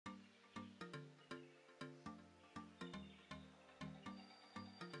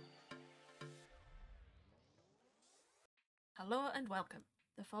Hello and welcome.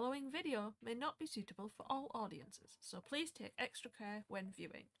 The following video may not be suitable for all audiences, so please take extra care when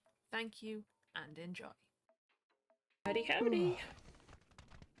viewing. Thank you and enjoy. Howdy howdy!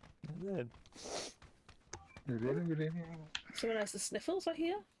 And then... Good evening. Someone has the sniffles, I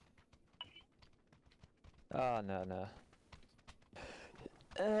hear? Oh, no.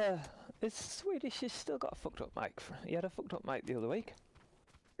 This Swedish has still got a fucked up mic. He had a fucked up mic the other week.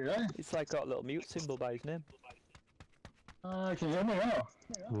 Yeah? It's like got a little mute symbol by his name. Can you hear me now?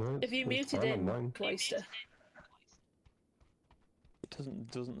 No, If you muted in, Cloister.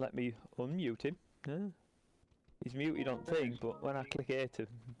 It doesn't let me unmute him. No. He's muted on thing, but when I click A to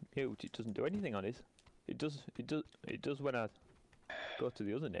mute, it doesn't do anything on his. It does when I go to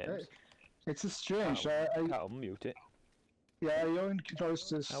the other names. It's a strange. I can't unmute it. Yeah, I joined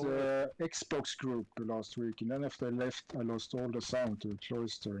Cloister's Xbox group last week, and then after I left, I lost all the sound to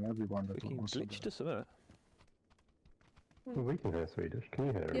Cloister and everyone that Fucking was glitched or something. Well, we can hear Swedish. Can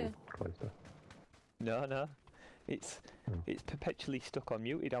you hear him, Cloister? No. It's perpetually stuck on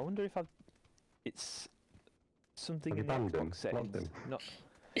muted. I wonder if it's something in the Xbox settings.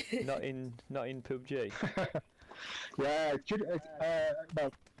 Not in PUBG. Yeah, it could.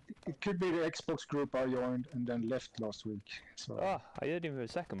 Well, it could be the Xbox group I joined and then left last week. So. Oh, I heard him for a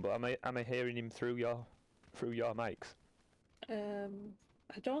second, but am I hearing him through your mics?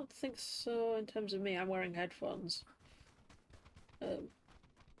 I don't think so in terms of me. I'm wearing headphones.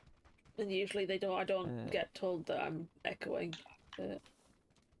 And usually I don't get told that I'm echoing. I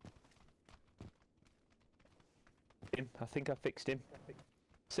think I fixed him.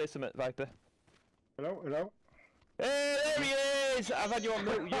 Say something, Viper. Hello? Hey, there he is! I've had you on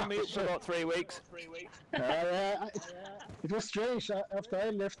mute for about 3 weeks. It was strange. After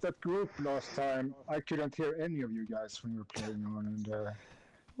I left that group last time, I couldn't hear any of you guys when you were playing on, and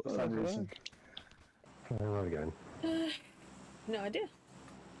for some reason. Where are we going? No idea.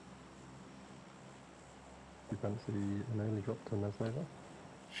 Do you fancy an early drop to Nasnova?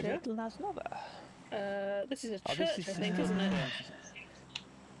 Sure. Nasnova. This is a church, I think, isn't it?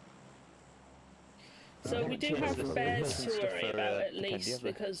 So we do have bears to worry about at least,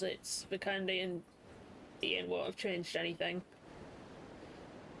 because it's Vikander and Ian won't have changed anything.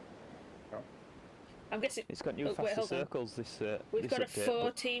 Oh. I'm guessing It's got new faster circles this We've got a update,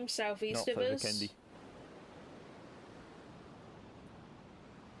 4-team southeast of us.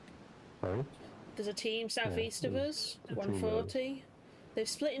 Sorry? There's a team southeast of us, 140. They've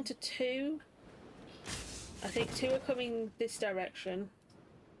split into 2. I think 2 are coming this direction.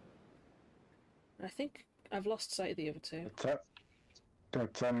 I think I've lost sight of the other 2. They're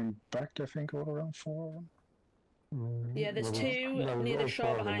turning back, I think, all around 4 of them. Yeah, there's 2 near the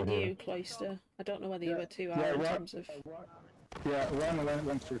shore behind you, Cloister. I don't know where the other 2 are in terms of... Yeah, one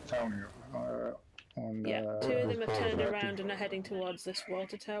went through town here. 2 of them have turned around and are heading towards this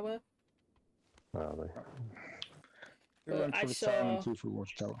water tower. Are they? But I saw 2 for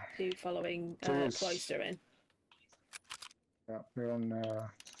water tower. 2 following Cloister in. Yeah, they're on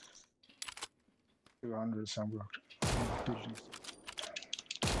 200 somewhere. Buildings.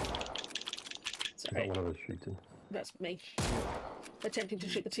 Sorry. One of us shooting. That's me. Attempting to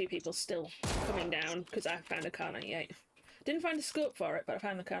shoot the 2 people still coming down because I found a Kar98. Didn't find a scope for it, but I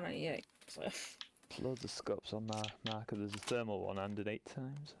found the Kar98. So. Loads of scopes on my marker. There's a thermal one and an 8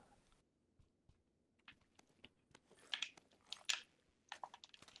 times.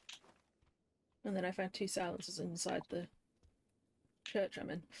 And then I found 2 silencers inside the church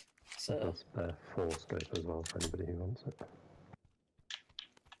I'm in. So There's spare 4 scope as well for anybody who wants it.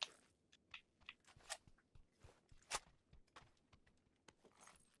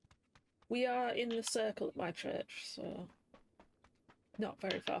 we are in the circle at my church, so not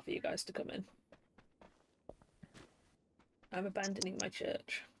very far for you guys to come in. I'm abandoning my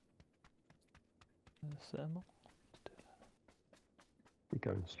church. Thermal.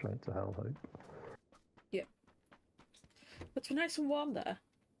 You're going straight to Hell Hope. Yep. It's been nice and warm there.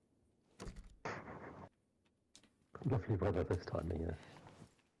 Lovely weather this time of year.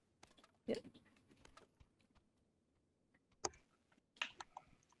 Yep.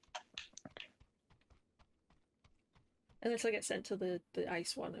 Unless I get sent to the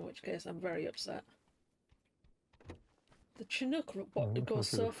ice one, in which case I'm very upset. The Chinook goes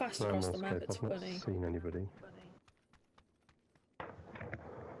so fast across the map, it's funny. I've not seen anybody.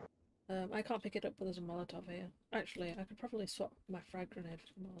 I can't pick it up, but there's a Molotov here. Actually, I could probably swap my frag grenade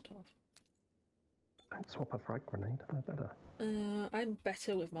for the Molotov. Don't swap a frag grenade, I better. I'm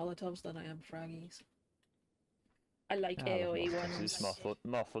better with Molotovs than I am fraggies. I like AoE ones. It's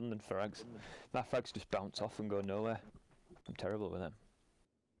more fun than frags. My frags just bounce off and go nowhere. I'm terrible with them.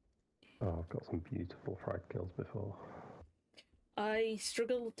 Oh, I've got some beautiful frag kills before. I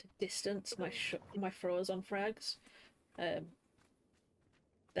struggle to distance my throws on frags. I'm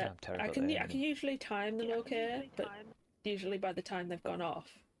terrible I at can aiming. usually time them okay, but usually by the time they've gone off,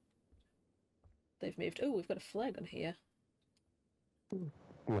 they've moved. Oh, we've got a flag on here.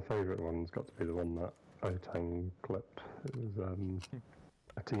 My favourite one's got to be the one that Otang clipped. It was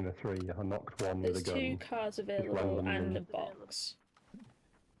a team of 3. I knocked one There's with a gun. 2 cars available and a box.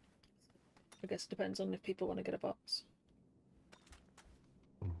 I guess it depends on if people want to get a box.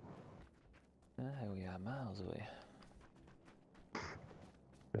 There we are, miles away.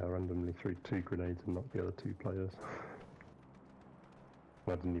 Yeah, I randomly threw 2 grenades and knocked the other 2 players.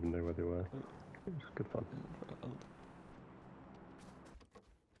 I didn't even know where they were. It was good fun.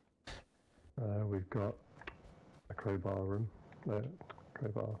 We've got a crowbar room.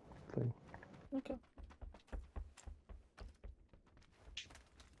 Crowbar thing. Okay.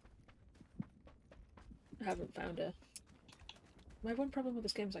 I haven't found a... My one problem with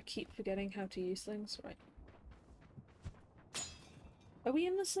this game is I keep forgetting how to use things. Right. Are we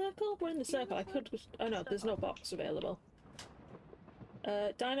in the circle? We're in the circle. I could... Oh no, there's no box available.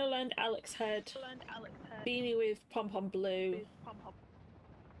 Dino Land, Alex Head, Beanie with pom-pom blue,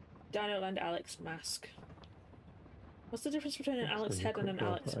 Dino Land, Alex mask. What's the difference between an Alex Head and an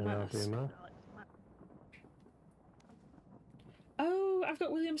Alex mask? Oh, I've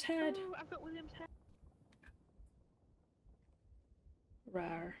got William's head.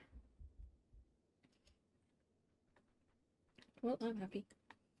 Rar. Well, I'm happy.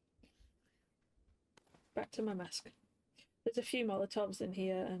 Back to my mask. There's a few Molotovs in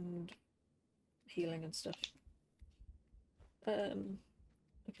here and healing and stuff.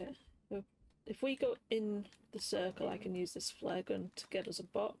 Okay. So if we go in the circle, I can use this flare gun to get us a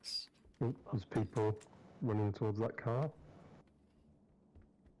box. Oh, there's people running towards that car.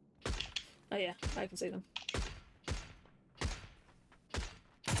 Oh yeah, I can see them.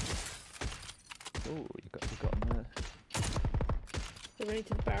 Oh, you got them there. They're running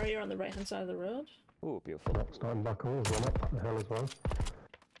to the barrier on the right-hand side of the road. Oh, beautiful. Starting back all run up the hill as well.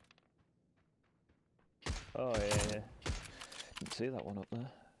 Oh yeah. Didn't see that one up there.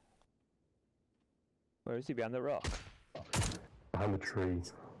 Where is he? Behind the rock? Behind the tree.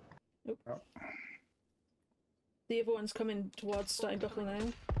 Nope. Oh. The other one's coming towards Steinbuckle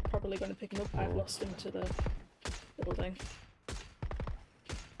now. Probably going to pick him up. I've lost him to the building.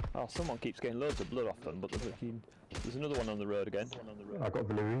 Oh, someone keeps getting loads of blood off them, but there's another one on the road again. I got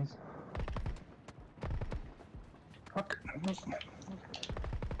Louise. Fuck.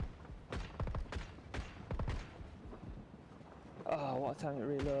 Oh, what a time to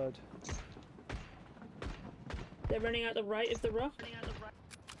reload. They're running out the right of the rock.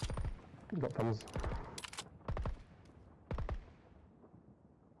 Got thumbs.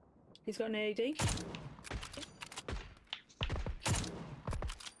 He's got an AED.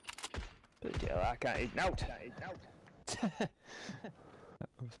 But yeah, I can't eat out. That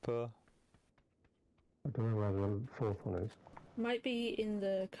was poor. I don't know where the 4th one is. Might be in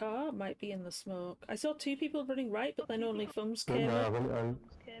the car, might be in the smoke. I saw 2 people running right, but then only thumbs came up.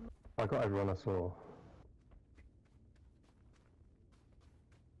 I got everyone I saw.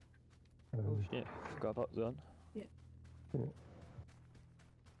 Oh shit, forgot about zone. Yeah.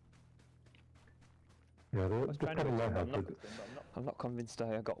 Yeah, the problem I have with... I'm not convinced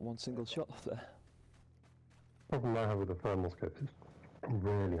I got one single shot off there. The problem I have with the thermal scope is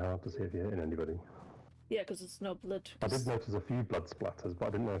really hard to see if you're hitting anybody. Yeah, because there's no blood. I did notice a few blood splatters, but I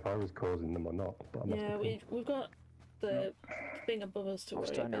didn't know if I was causing them or not. But yeah, we've got the thing above us to worry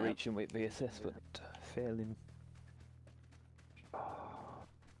about. I was trying to reach him with VSS, but failing. I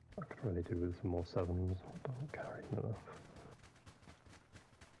could really do with some more 7s. I don't carry enough.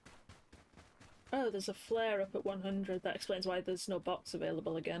 Oh, there's a flare up at 100. That explains why there's no box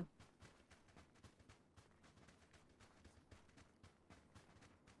available again.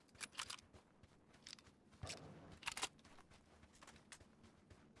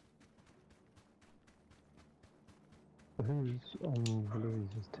 Who's on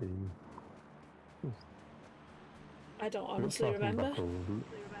Louise's team? I don't honestly remember.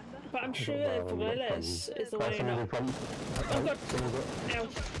 But I'm sure Velez is the one who knows. Oh god! Ow.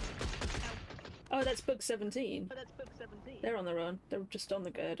 Oh, that's Bug 17. They're on their own. They're just on the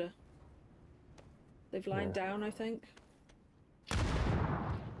girder. They've lined down, I think.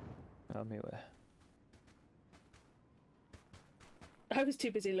 Oh, me where? I was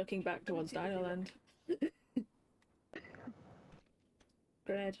too busy looking back towards Dino Land.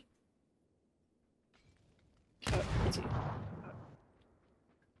 Grenade. Oh, it's you.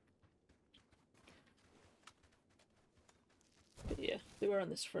 But yeah, they were on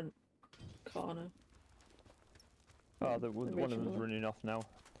this front corner. Oh, one of them's running off now,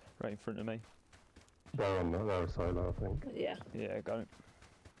 right in front of me. They're on their solo, I think. Yeah. Yeah, got it.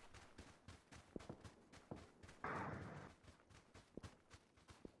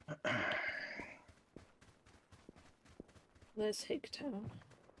 There's Higtown.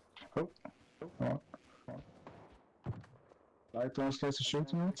 Oh. Oh. Light on starts to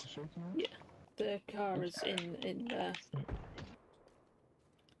shoot me. Yeah. The car is in there.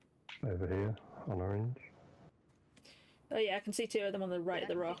 Over here, on orange. Oh yeah, I can see 2 of them on the right of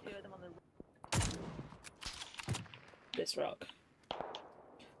the rock. This rock.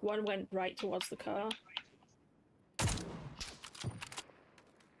 One went right towards the car.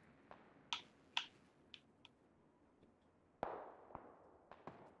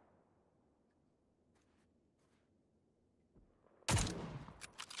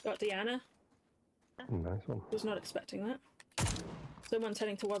 Got Deanna. Nice one. Was not expecting that. Someone's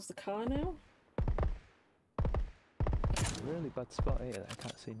heading towards the car now. Really bad spot here. I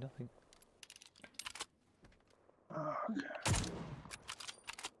can't see nothing.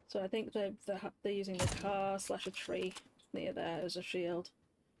 So I think they're using the car / a tree near there as a shield.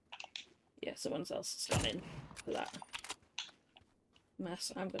 Yeah, someone else has gone in for that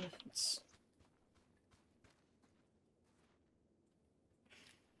mess. I'm gonna.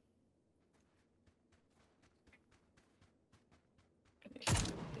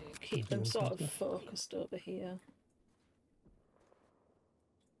 Keep them sort of focused over here.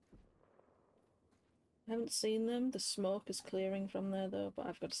 I haven't seen them. The smoke is clearing from there though, but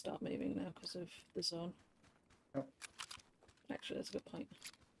I've got to start moving now because of the zone. Yep. Actually, that's a good point.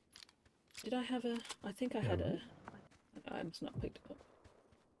 Did I have a... I think I had a... I must not picked it up.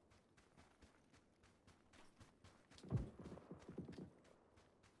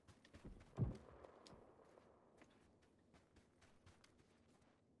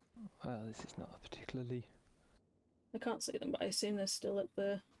 Well, this is not a particularly... I can't see them, but I assume they're still at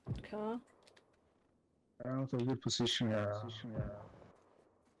the car. Out of good position, yeah.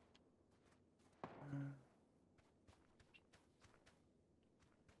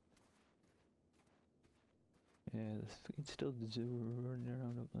 Yeah, there's fucking still the zoo running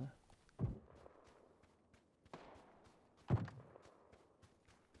around up there.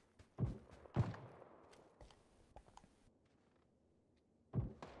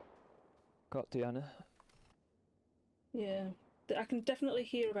 Got Deanna. Yeah. I can definitely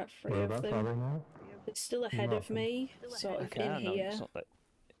hear about 3 of them. It's still ahead of me, sort of in here.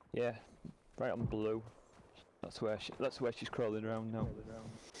 Yeah, right on blue. That's where she's crawling around now.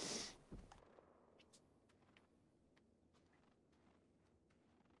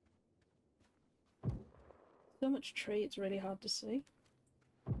 So much tree, it's really hard to see.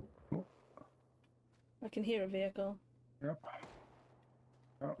 I can hear a vehicle. Yep.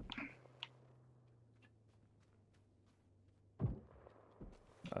 Yep.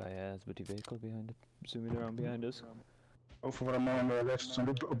 Oh yeah, there's a bloody vehicle behind it, zooming around behind us. Over for a man on the left, some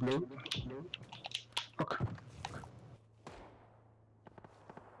blue. Look.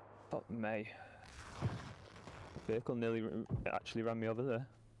 Fuck me. Vehicle nearly actually ran me over there.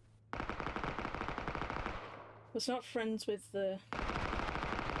 Was not friends with the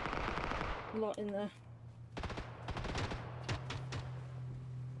lot in there.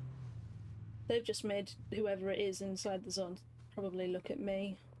 They've just made whoever it is inside the zone probably look at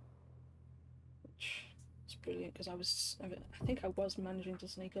me, which is brilliant because I think I was managing to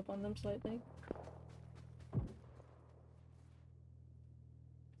sneak up on them slightly.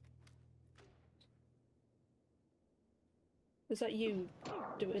 Is that you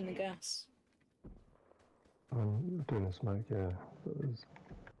doing the gas? I'm doing a smoke, yeah. There's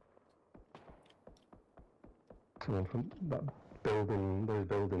someone from that building, those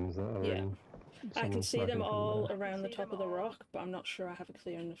buildings that are in. I can see them all around the top of the rock, but I'm not sure I have a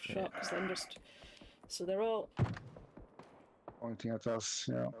clear enough shot because then just... So they're all... Pointing at us,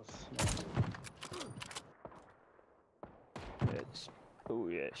 yeah. It's... Oh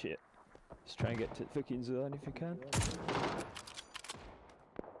yeah, shit. Just try and get to the fucking zone if you can.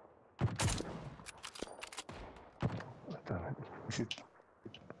 Is it?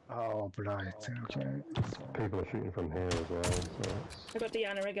 Oh, right, okay. People are shooting from here as well, so it's... I got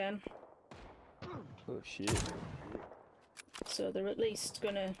Deanna again. Oh shit. So they're at least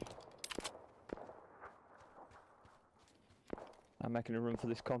gonna... I'm making a run for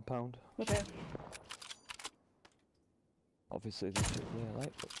this compound. Okay. Obviously there's people there,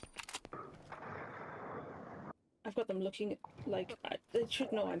 like, but... I've got them looking, like, they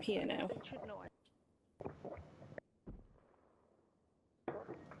should know I'm here now.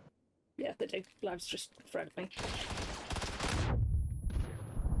 Yeah, they do. Lives just fragged me.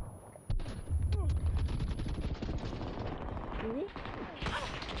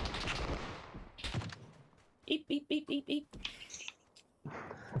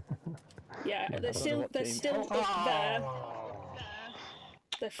 Yeah, they're still up there.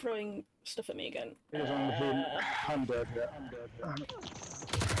 They're throwing stuff at me again. He's on the hill. I'm dead.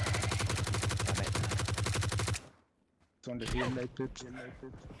 It's on the hill, mate.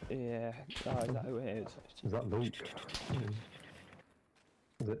 Yeah. Oh, is that who it is? Is that Luke?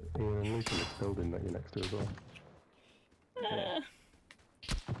 Is it Ian and Luke in this building that you're next to as well?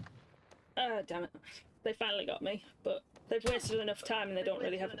 Damn it. They finally got me, but they've wasted enough time and they don't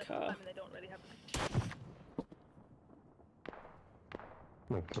really have a car.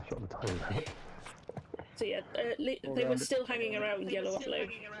 No, just shot the time. So yeah, they were still hanging around yellow and blue.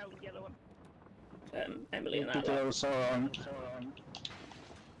 Emily and that lot.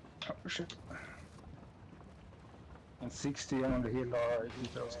 Oh shit. And 60 on the hill are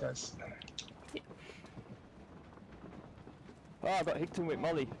those guys. Yeah. Oh, I got hit with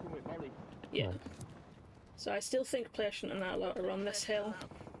Molly. Yeah. So I still think Patient and that lot are on this hill.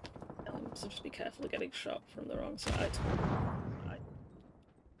 So just be careful of getting shot from the wrong side.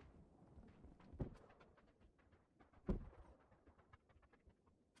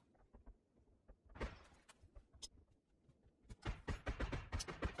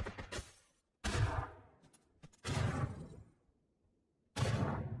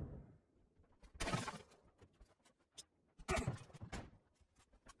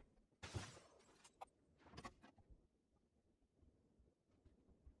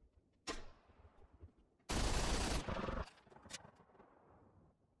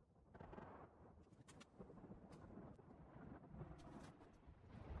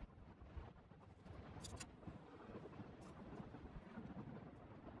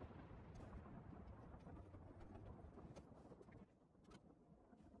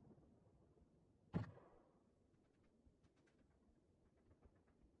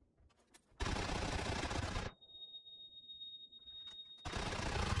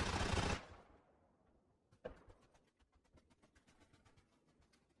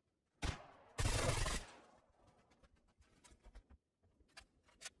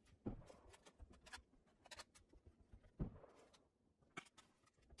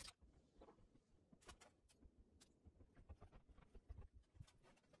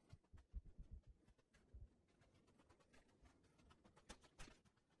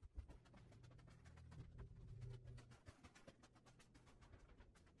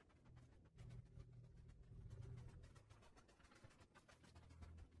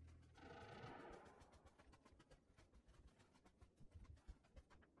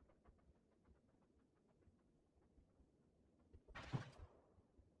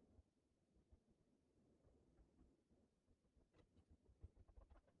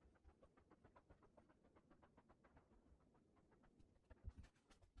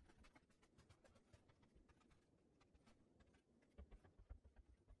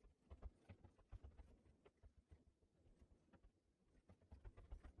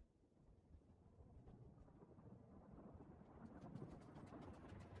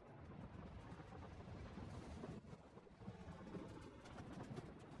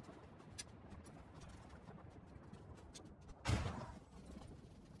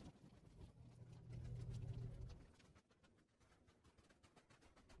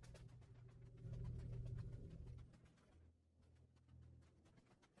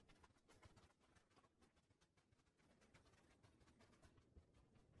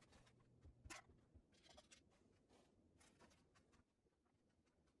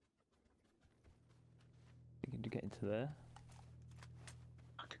 To get into there.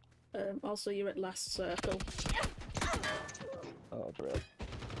 Also, you're at last circle. Oh, bro.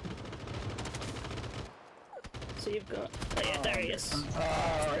 So you've got. Oh, yeah, there he is.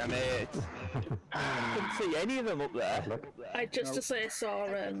 Oh, damn it! I couldn't see any of them up there. I just to say saw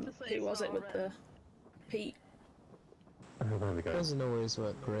who was it with the Pete? Oh, there we go. Doesn't always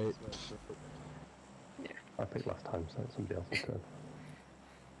work great. Yeah. I think last time, so it's somebody else's turn.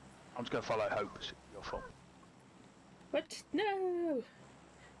 I'm just gonna follow Hope. It's your fault. What? No!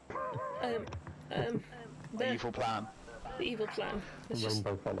 The evil plan. The evil plan. It's just,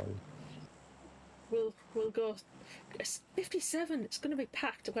 Rainbow follows. we'll go. It's 57. It's going to be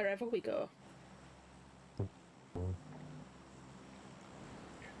packed wherever we go.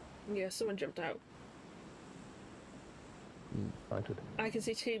 Yeah, someone jumped out. I can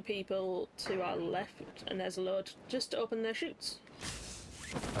see two people to our left, and there's a load just to open their chutes.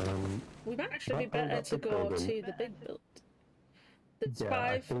 We might actually be better to go to the big build. There's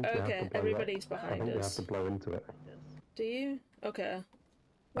 5. Okay, everybody's behind us. I think we have us. to blow into it. Do you? Okay.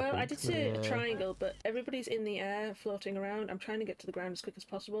 Well, I did see a triangle, but everybody's in the air, floating around. I'm trying to get to the ground as quick as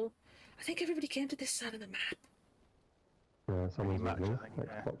possible. I think everybody came to this side of the map. Yeah, someone's with me,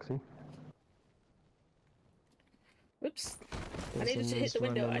 like Foxy. Whoops. I needed to hit the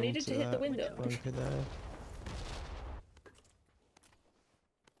window. I needed to hit the window.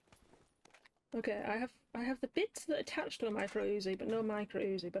 Okay, I have the bits that attach to a micro Uzi, but no micro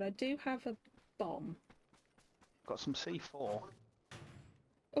Uzi. But I do have a bomb. Got some C4.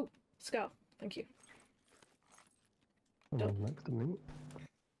 Oh, Scar. Thank you. Someone's next to me.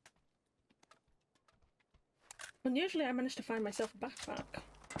 Unusually, I managed to find myself a backpack.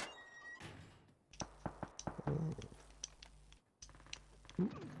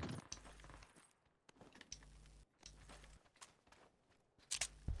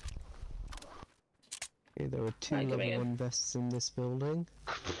 Okay, there were 2 level 1 vests in this building.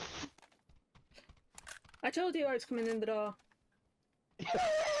 I told you I was coming in the door.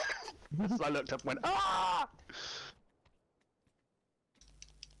 I looked up and went, ah!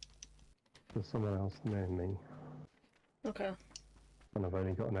 There's someone else near me. Okay. And I've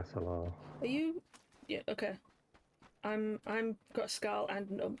only got an SLR. Are you? Yeah. Okay. I'm got a skull and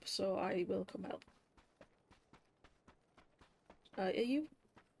an ump, so I will come help. Are you?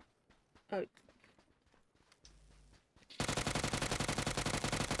 Oh.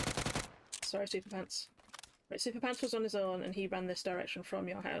 Sorry, Superpants. Right, Superpants was on his own and he ran this direction from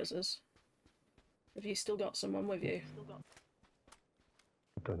your houses. Have you still got someone with you?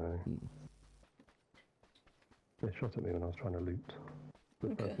 I don't know. They shot at me when I was trying to loot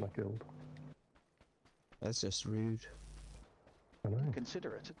the person I killed. That's just rude. I know.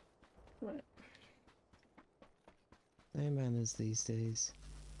 Consider it. Right. No manners these days.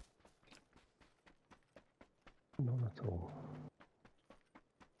 None at all.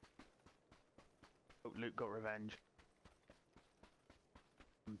 Oh, Luke got revenge.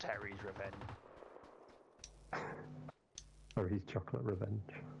 And Terry's revenge. Oh, he's chocolate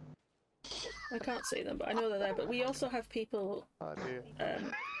revenge. I can't see them, but I know they're there. But we also have people. Oh dear.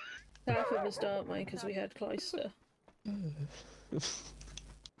 Half of us don't we? Because we had Cloister. And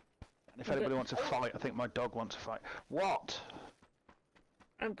if anybody wants to fight, I think my dog wants to fight. What?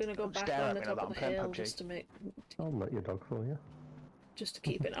 I'm gonna go back on the top of the hill just to make. I'll let your dog for you. Just to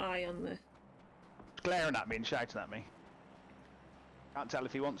keep an eye on the. Glaring at me and shouting at me. Can't tell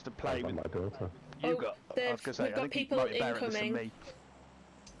if he wants to play with my daughter. You got. I was gonna say, we've got I think people he might be better at this than incoming. me.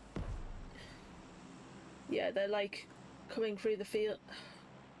 Yeah, they're like coming through the field.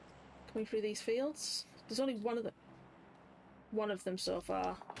 Coming through these fields. There's only one of them. One of them so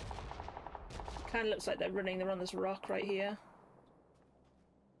far. Kind of looks like they're running. They're on this rock right here.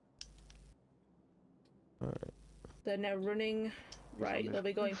 Alright. They're now running. Right, they'll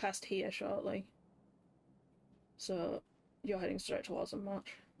be going past here shortly. So you're heading straight towards them,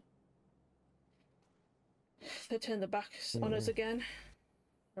 March. They turn their backs on us again.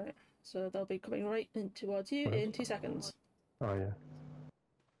 Right, so they'll be coming right in towards you in 2 seconds. Oh yeah.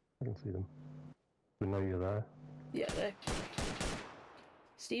 I can see them. We know you're there. Yeah, they.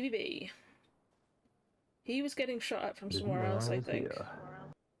 Stevie B. He was getting shot at from somewhere else, I think.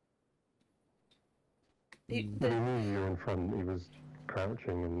 He knew you were in front. He was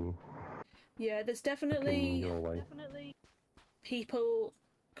crouching and. Yeah, there's definitely people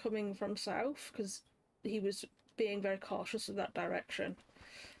coming from south because he was being very cautious of that direction.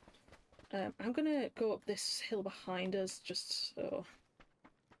 I'm gonna go up this hill behind us just so.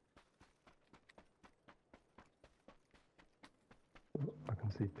 I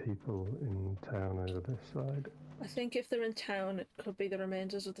can see people in town over this side. I think if they're in town, it could be the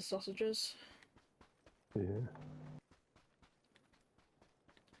remainders of the sausages. Yeah.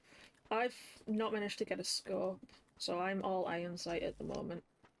 I've not managed to get a scope, so I'm all iron sight at the moment.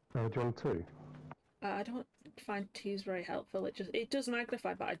 Oh, do you want 2? I don't find 2s very helpful. It does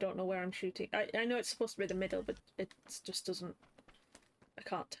magnify, but I don't know where I'm shooting. I know it's supposed to be the middle, but it just doesn't. I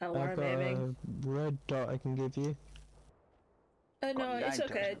can't tell where I'm aiming. A red dot I can give you. No, it's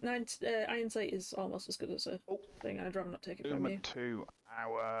okay. Iron sight is almost as good as a thing. I'd rather not take it from you. To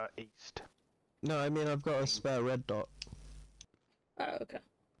our east. No, I mean I've got a spare red dot. Oh, okay.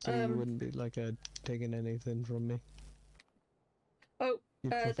 So you wouldn't be like taking anything from me. Oh,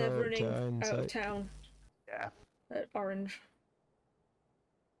 they're running out of town. Yeah. At orange.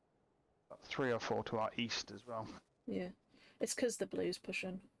 Got 3 or 4 to our east as well. Yeah, it's because the blue's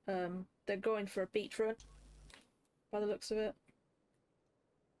pushing. They're going for a beat run. By the looks of it.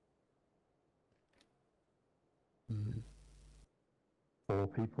 4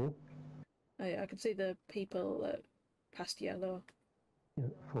 people. Oh yeah, I can see the people past yellow. Yeah,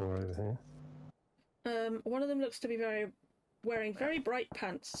 4 over here. One of them looks to be wearing very bright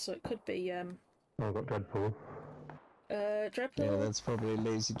pants, so it could be Oh, I've got Dreadpool. Dreadpool. Yeah, that's probably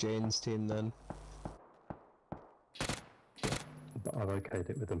Lazy Jane's team then. But I've okayed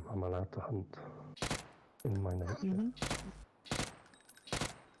it with them. I'm allowed to hunt. in my notes.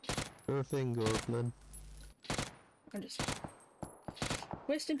 Sure thing, Goldman. I'm just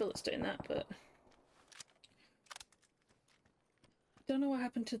wasting bullets doing that, but I don't know what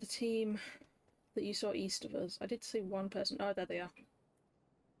happened to the team that you saw east of us. I did see one person. Oh, there they are.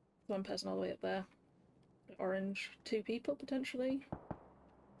 One person all the way up there. Orange. 2 people, potentially.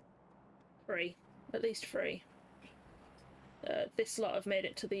 3. At least 3. This lot have made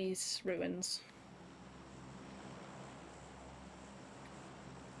it to these ruins.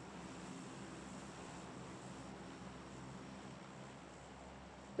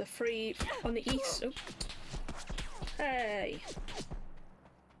 The 3 on the east. Oh. Hey!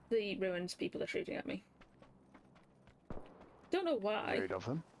 The ruins people are shooting at me. Don't know why. Rude of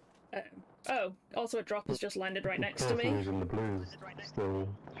them. Oh, also a drop has just landed right next to me. The person who's in the blues still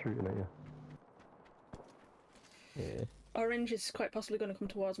shooting at you. Yeah. Orange is quite possibly going to come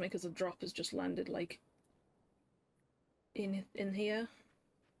towards me because the drop has just landed, like, in here.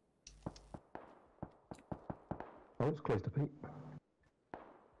 Oh, it's close to Pete.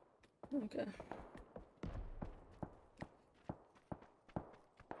 Okay.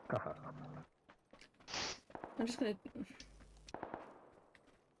 I'm just gonna...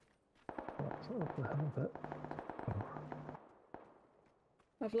 What the hell is it?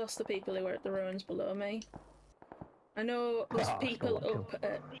 I've lost the people who were at the ruins below me. I know there's people up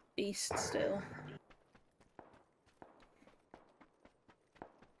at east still.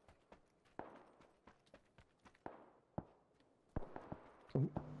 You're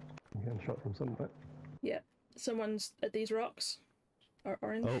getting shot from somewhere. Yeah, someone's at these rocks. Or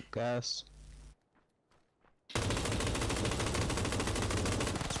orange. Oh, gas.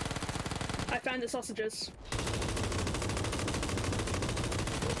 I found the sausages.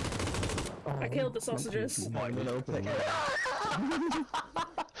 Oh, I killed the sausages.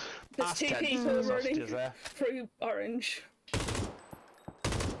 There's 2 people running through orange.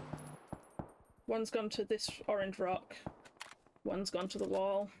 One's gone to this orange rock. One's gone to the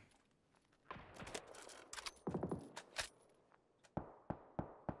wall.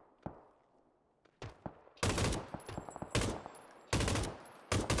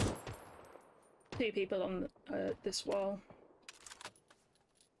 Two people on this wall.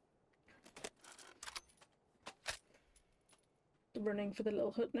 They're running for the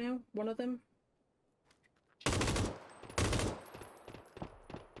little hut now, one of them.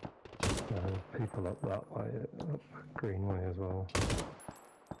 People up that way, up Greenway as well.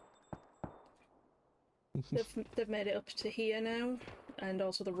 They've made it up to here now, and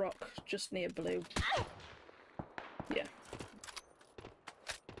also the rock just near blue. Yeah.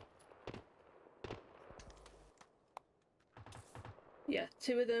 Yeah,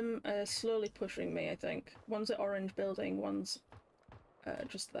 2 of them are slowly pushing me, I think. One's at orange building, one's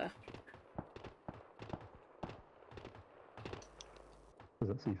just there. Was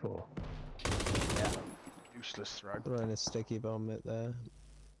that C4? Yeah. Useless throw. Throwing a sticky bomb at there.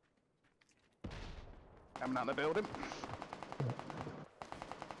 Coming out the building.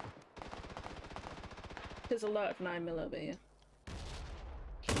 There's a lot of 9mm over here.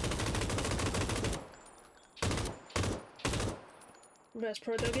 Reverse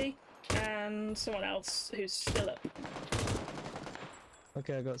pro doggy, and someone else who's still up.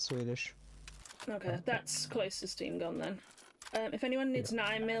 Okay, I got Swedish. Okay, that's closest team gone then. If anyone needs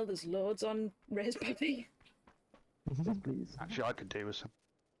 9mm, there's loads on Raised Puppy. Yes, please. Actually, I could do with some.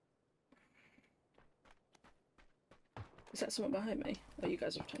 Is that someone behind me? Oh, you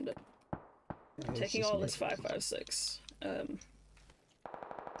guys have turned it. Yeah, Taking all this 5.56.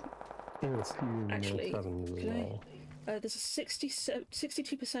 Actually, can I? There's a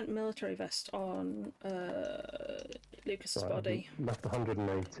 62% military vest on Lucas's body. Left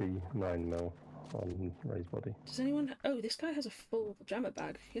 189mm on Ray's body. Does anyone? Oh, this guy has a full jammer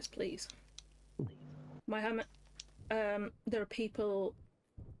bag. Yes, please. My hammer. There are people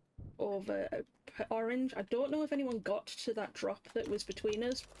over orange. I don't know if anyone got to that drop that was between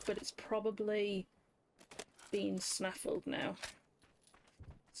us, but it's probably been snaffled now.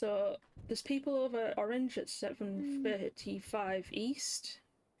 So there's people over orange at 7:35 east.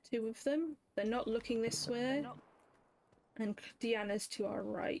 2 of them. They're not looking this way. And Deanna's to our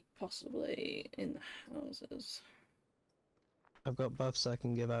right, possibly in the houses. I've got buffs I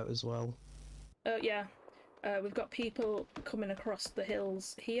can give out as well. Oh yeah. We've got people coming across the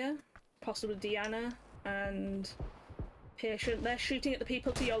hills here. Possibly Deanna and Patient. They're shooting at the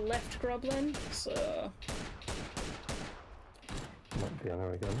people to your left, Groblin, so... Not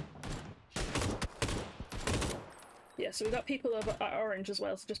Deanna again. Yeah, so we've got people over at orange as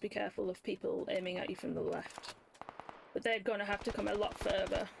well, so just be careful of people aiming at you from the left. But they're gonna have to come a lot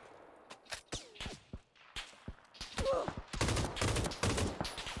further.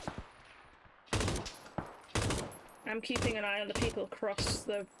 I'm keeping an eye on the people across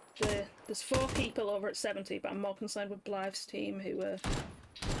the there's 4 people over at 70, but I'm more concerned with Blythe's team who are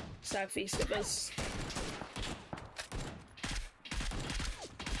southeast of us.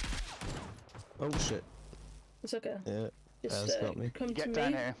 Oh shit. It's okay. Yeah, Just that's got me. come to Get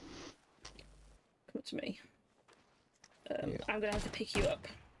down me. here. Come to me. Yeah. I'm gonna have to pick you up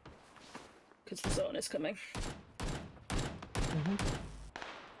because the zone is coming.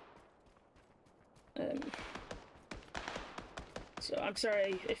 So I'm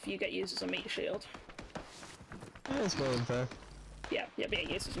sorry if you get used as a meat shield. Yeah, it's more than fair. Yeah, you're being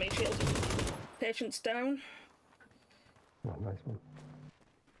used as a meat shield. Patient's down. Oh, nice one.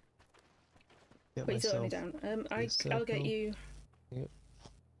 Get But he's only myself. down. I'll get circle. you. Yep.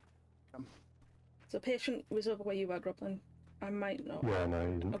 So patient was over where you are, Groblin. I might not. Yeah,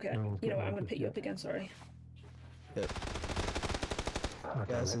 no. Okay, you know what? I'm gonna pick you up again. Sorry. Yep.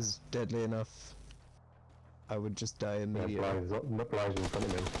 Gas is deadly enough. I would just die immediately. Blythe's in front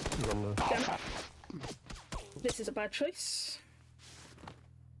of me. He's on the... Damn it. This is a bad choice.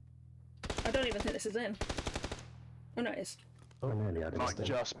 I don't even think this is in. Oh no, it is. I nearly had it. Might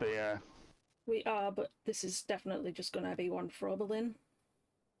just be, We are, but this is definitely just gonna be one Frobel in.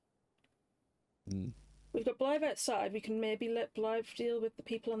 We've got Blythe outside. We can maybe let Blythe deal with the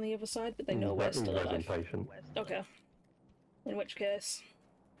people on the other side, but they know we're still alive. Patient. Okay. In which case...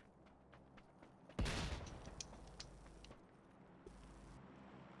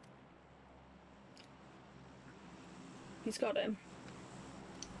 He's got him.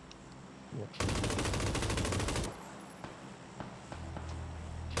 Yeah.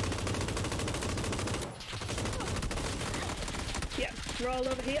 Yeah, we're all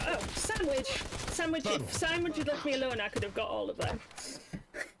over here. Oh, sandwich! Sandwich, if Sandwich had left me alone, I could have got all of them.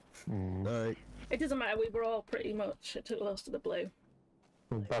 Alright. It doesn't matter, we were all pretty much too close to the blue.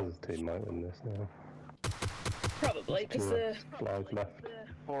 Well, Baz's team might win this now. Probably, because the... Blythe left.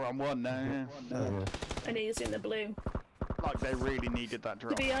 4 on 1 now, yeah. And he's in the blue. Like they really needed that To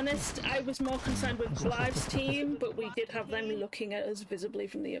drop. be honest, I was more concerned with Blythe's team, but we did have them looking at us visibly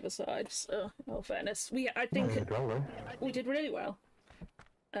from the other side, so, in all fairness. I think we did really well.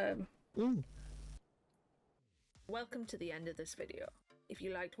 Welcome to the end of this video. If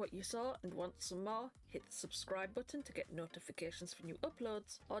you liked what you saw and want some more, hit the subscribe button to get notifications for new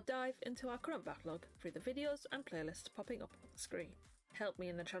uploads, or dive into our current backlog through the videos and playlists popping up on the screen. Help me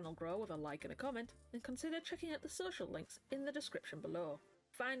and the channel grow with a like and a comment, and consider checking out the social links in the description below.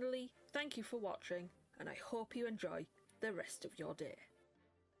 Finally, thank you for watching, and I hope you enjoy the rest of your day.